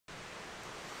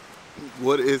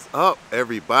What is up,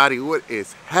 everybody? What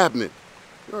is happening?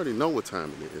 You already know what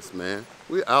time it is, man.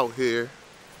 We're out here.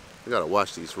 I gotta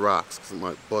watch these rocks because I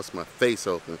might bust my face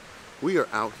open. We are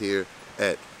out here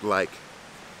at like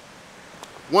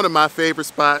one of my favorite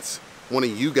spots, one of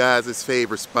you guys'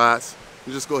 favorite spots.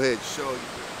 We'll just go ahead and show you.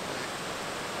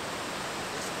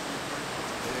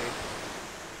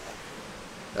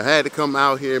 I had to come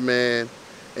out here, man,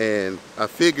 and I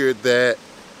figured that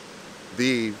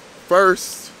the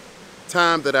first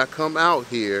time that I come out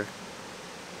here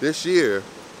this year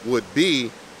would be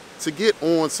to get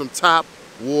on some top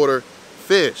water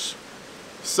fish.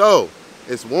 So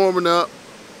it's warming up,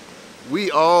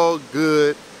 we all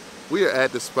good. We are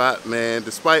at the spot, man,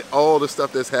 despite all the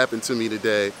stuff that's happened to me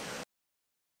today.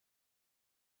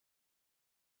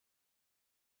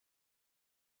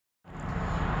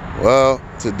 Well,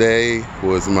 today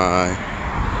was my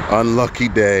unlucky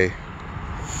day.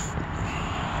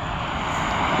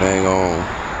 Hang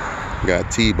on,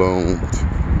 got T-boned.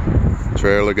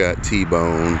 Trailer got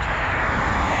T-boned.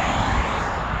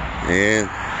 And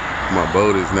my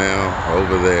boat is now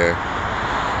over there.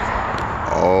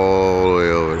 All the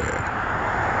way over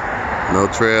there. No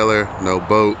trailer, no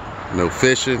boat, no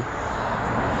fishing.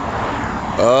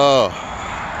 Oh,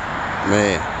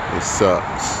 man, it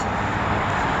sucks.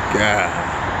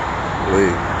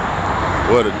 Golly,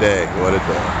 what a day, what a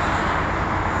day.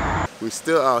 We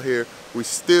still out here, we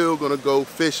still gonna go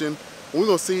fishing. We're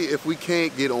gonna see if we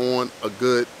can't get on a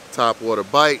good topwater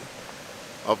bite.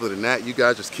 Other than that, you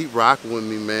guys just keep rocking with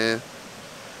me, man.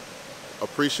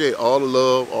 Appreciate all the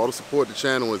love, all the support the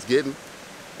channel is getting.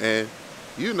 And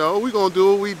you know, we're gonna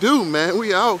do what we do, man.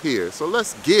 We out here, so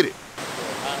let's get it.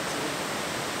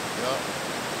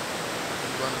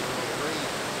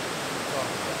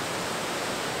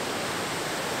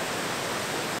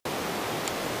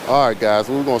 Alright guys,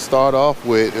 what we're going to start off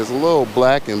with is a little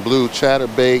black and blue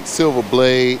chatterbait, silver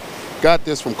blade. Got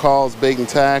this from Carl's Bait and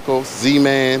Tackle,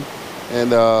 Z-Man,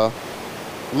 and a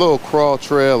little crawl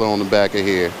trailer on the back of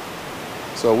here.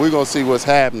 So we're going to see what's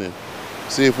happening,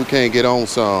 see if we can't get on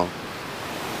some.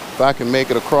 If I can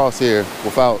make it across here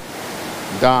without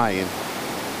dying.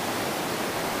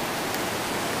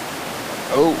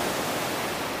 Oh.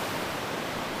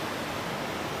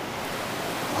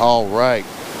 Alright.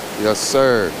 Yes,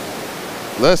 sir.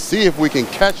 Let's see if we can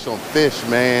catch some fish,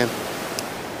 man.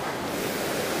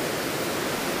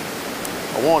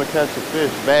 I want to catch a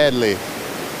fish badly.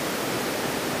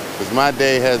 Because my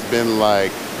day has been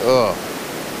like, ugh.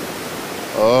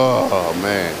 Oh,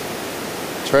 man.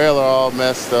 Trailer all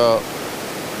messed up.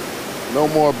 No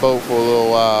more boat for a little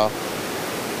while.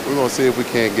 We're going to see if we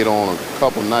can't get on a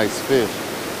couple nice fish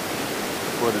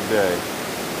for the day.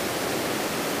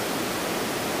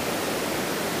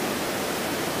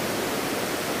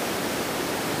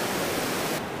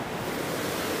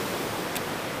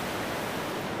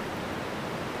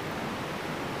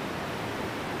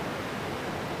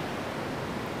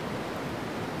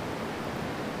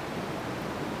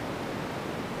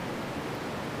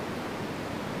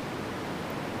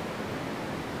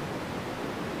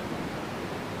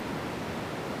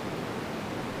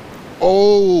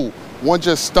 Oh, one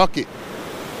just stuck it.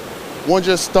 One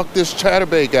just stuck this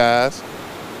chatterbait, guys.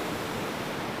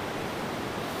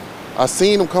 I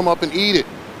seen him come up and eat it.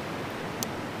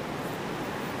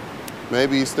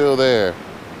 Maybe he's still there.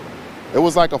 It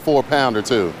was like a 4-pounder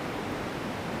too.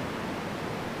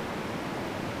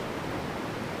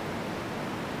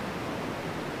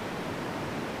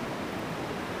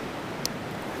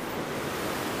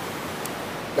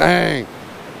 Dang,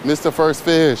 missed the first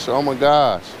fish. Oh my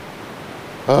gosh.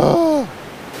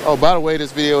 Oh, by the way,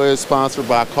 this video is sponsored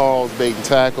by Carl's Bait and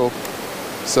Tackle.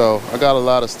 So I got a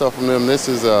lot of stuff from them. This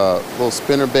is a little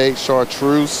spinnerbait,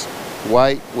 chartreuse,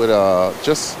 white with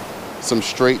just some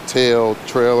straight tail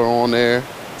trailer on there.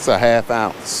 It's a 1/2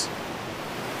 ounce.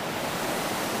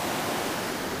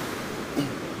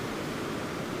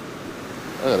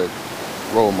 I gotta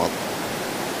roll my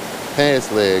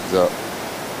pants legs up.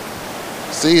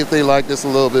 See if they like this a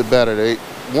little bit better.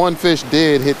 One fish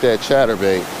did hit that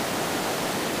chatterbait,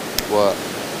 but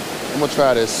I'm gonna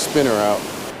try this spinner out.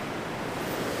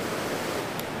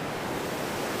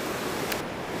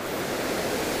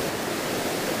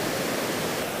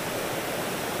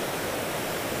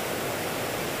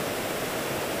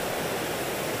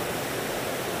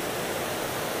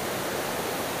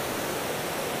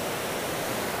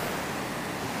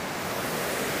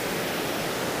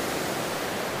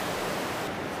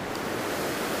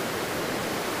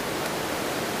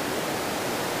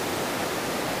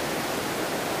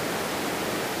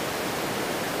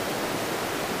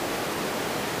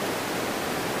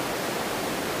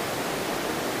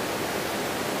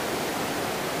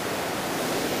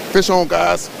 Fish on,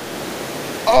 guys.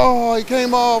 Oh, he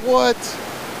came off. What?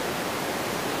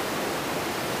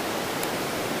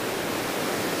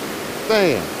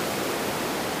 Damn.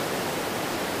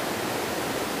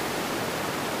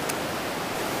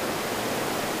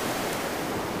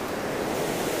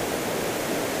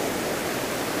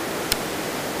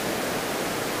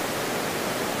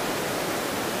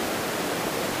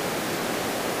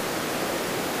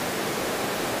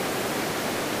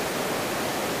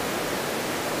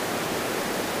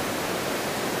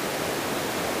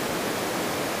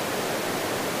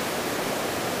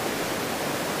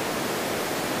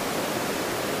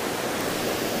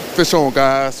 Fish on,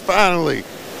 guys. Finally.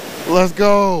 Let's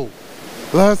go.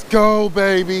 Let's go,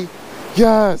 baby.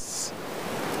 Yes.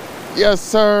 Yes,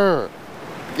 sir.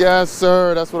 Yes,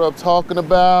 sir. That's what I'm talking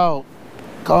about.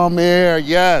 Come here.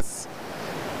 Yes.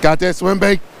 Got that swim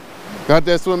bait. Got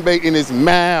that swim bait in his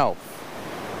mouth.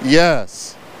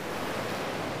 Yes.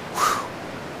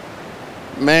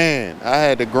 Whew. Man, I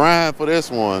had to grind for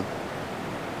this one.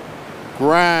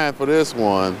 Grind for this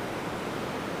one.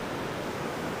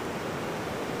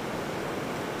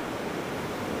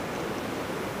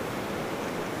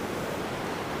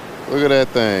 Look at that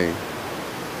thing.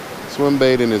 Swim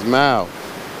bait in his mouth.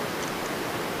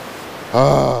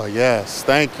 Oh, yes.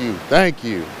 Thank you. Thank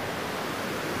you.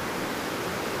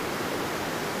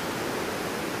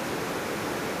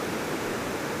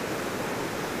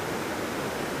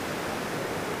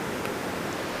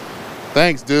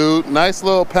 Thanks, dude. Nice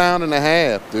little 1.5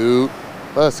 pounds, dude.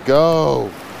 Let's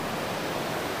go.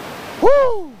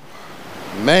 Woo!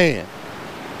 Man.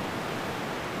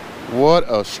 What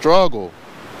a struggle.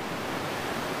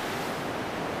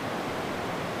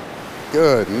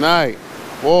 Good night,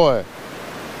 boy.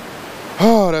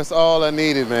 Oh, that's all I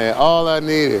needed, man. All I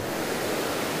needed.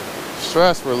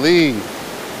 Stress relief.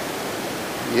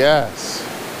 Yes.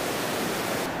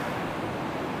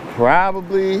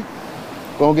 Probably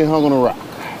gonna get hung on a rock.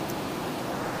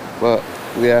 But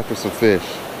we after some fish.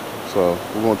 So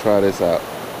we're gonna try this out.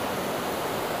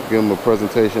 Give them a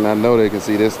presentation. I know they can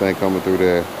see this thing coming through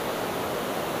there.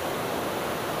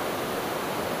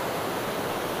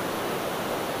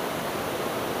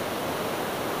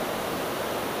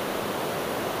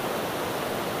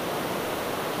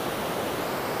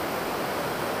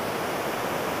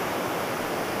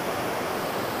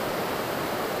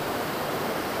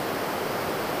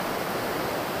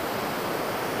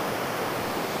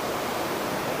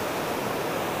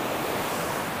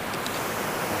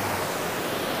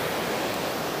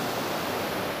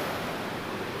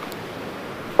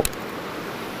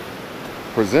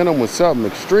 Present them with something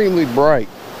extremely bright.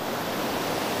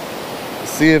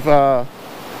 See if I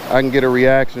can get a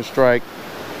reaction strike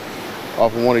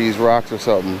off of one of these rocks or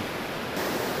something.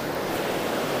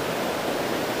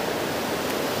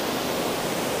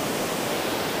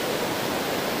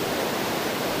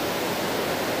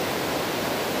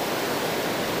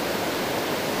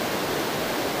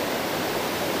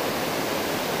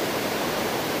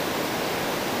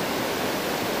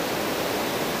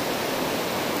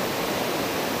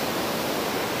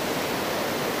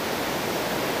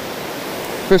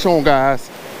 Fish on, guys.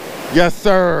 Yes,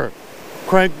 sir.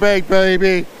 Crankbait,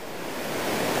 baby.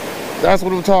 That's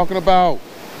what I'm talking about.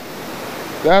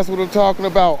 That's what I'm talking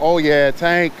about. Oh, yeah.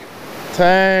 Tank.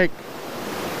 Tank.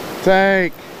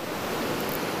 Tank.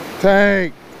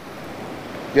 Tank.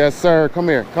 Yes, sir. Come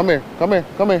here. Come here. Come here.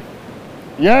 Come here.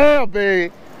 Yeah,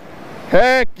 baby.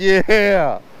 Heck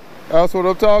yeah. That's what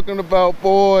I'm talking about,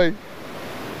 boy.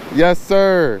 Yes,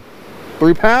 sir.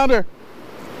 3-pounder.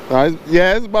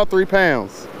 Yeah, it's about 3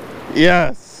 pounds.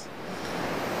 Yes.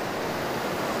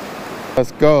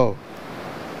 Let's go.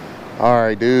 All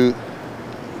right, dude.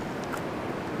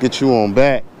 Get you on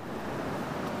back.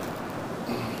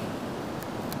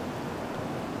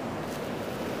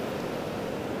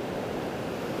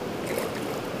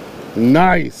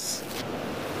 Nice.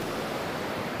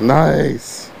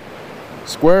 Nice.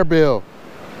 Square bill.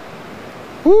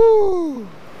 Woo.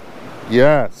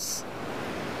 Yes.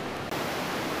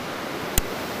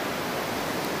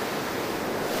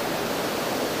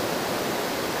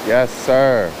 Yes,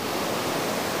 sir.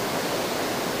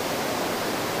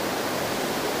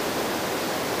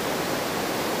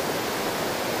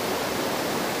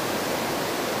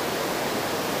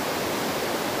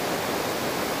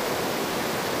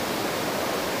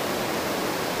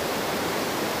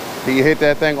 He hit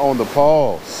that thing on the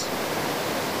paws.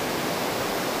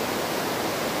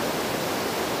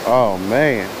 Oh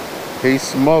man, he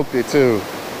smoked it too.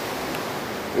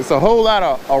 It's a whole lot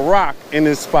of rock in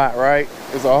this spot, right?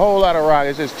 It's a whole lot of rock.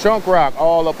 It's just chunk rock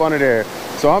all up under there.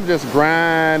 So I'm just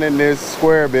grinding this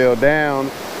square bill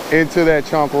down into that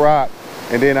chunk rock,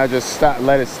 and then I just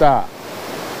let it stop.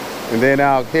 And then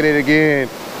I'll hit it again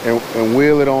and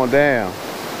wheel it on down.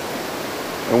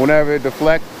 And whenever it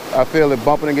deflects, I feel it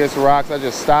bumping against the rocks, I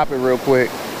just stop it real quick.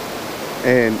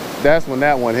 And that's when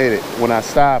that one hit it, when I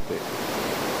stopped it.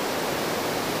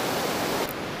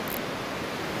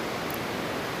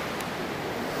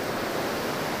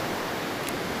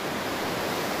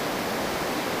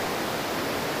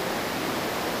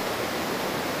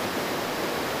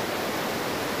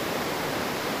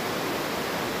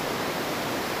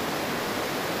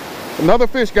 Another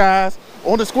fish, guys,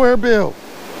 on the square bill.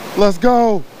 Let's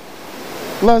go.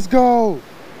 Let's go.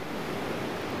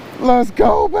 Let's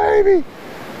go, baby.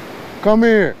 Come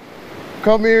here.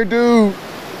 Come here, dude.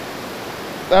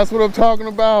 That's what I'm talking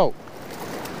about.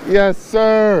 Yes,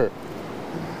 sir.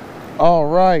 All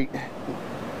right.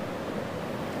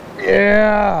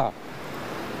 Yeah.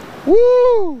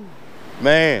 Woo.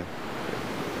 Man.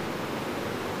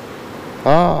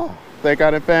 Ah, think I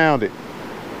done found it.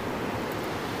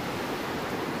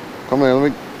 Come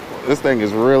here, this thing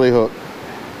is really hooked.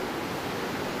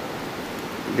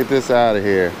 Get this out of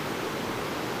here.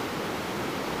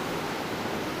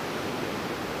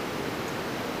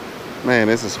 Man,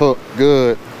 this is hooked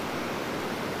good.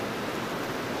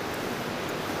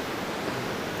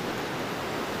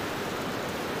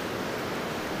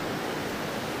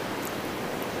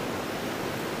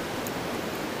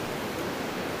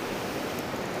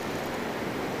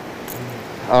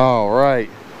 All right.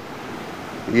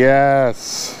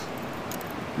 Yes.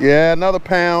 Yeah, another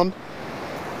pound.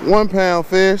 1 pound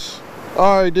fish.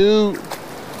 All right, dude.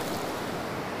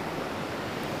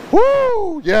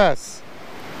 Woo! Yes.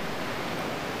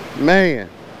 Man.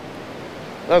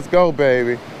 Let's go,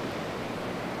 baby.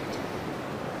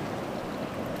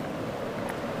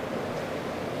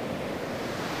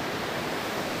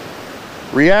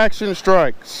 Reaction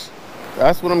strikes.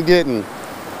 That's what I'm getting.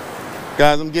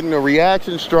 Guys, I'm getting the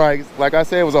reaction strikes. Like I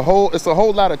said, it's a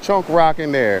whole lot of chunk rock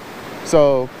in there.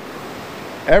 So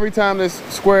every time this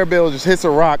square bill just hits a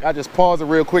rock, I just pause it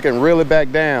real quick and reel it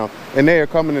back down. And they're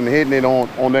coming and hitting it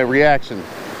on that reaction.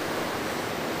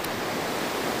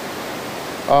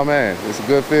 Oh man, it's a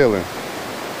good feeling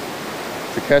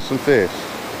to catch some fish.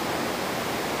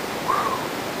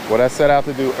 What I set out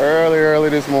to do early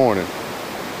this morning.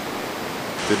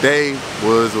 Today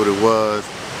was what it was.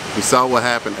 We saw what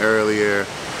happened earlier.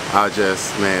 I've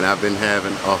been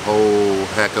having a whole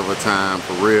heck of a time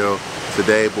for real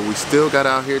today, but we still got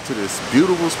out here to this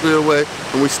beautiful spillway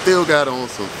and we still got on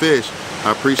some fish.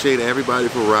 I appreciate everybody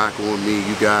for rocking with me.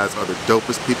 You guys are the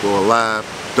dopest people alive.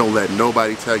 Don't let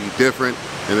nobody tell you different.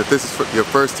 And if this is your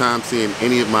first time seeing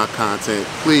any of my content,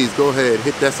 please go ahead,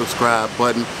 hit that subscribe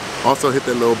button. Also hit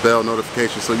that little bell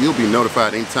notification so you'll be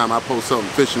notified anytime I post something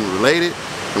fishing related.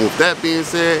 And with that being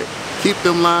said, keep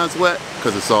them lines wet,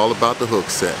 because it's all about the hook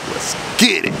set. Let's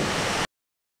get it.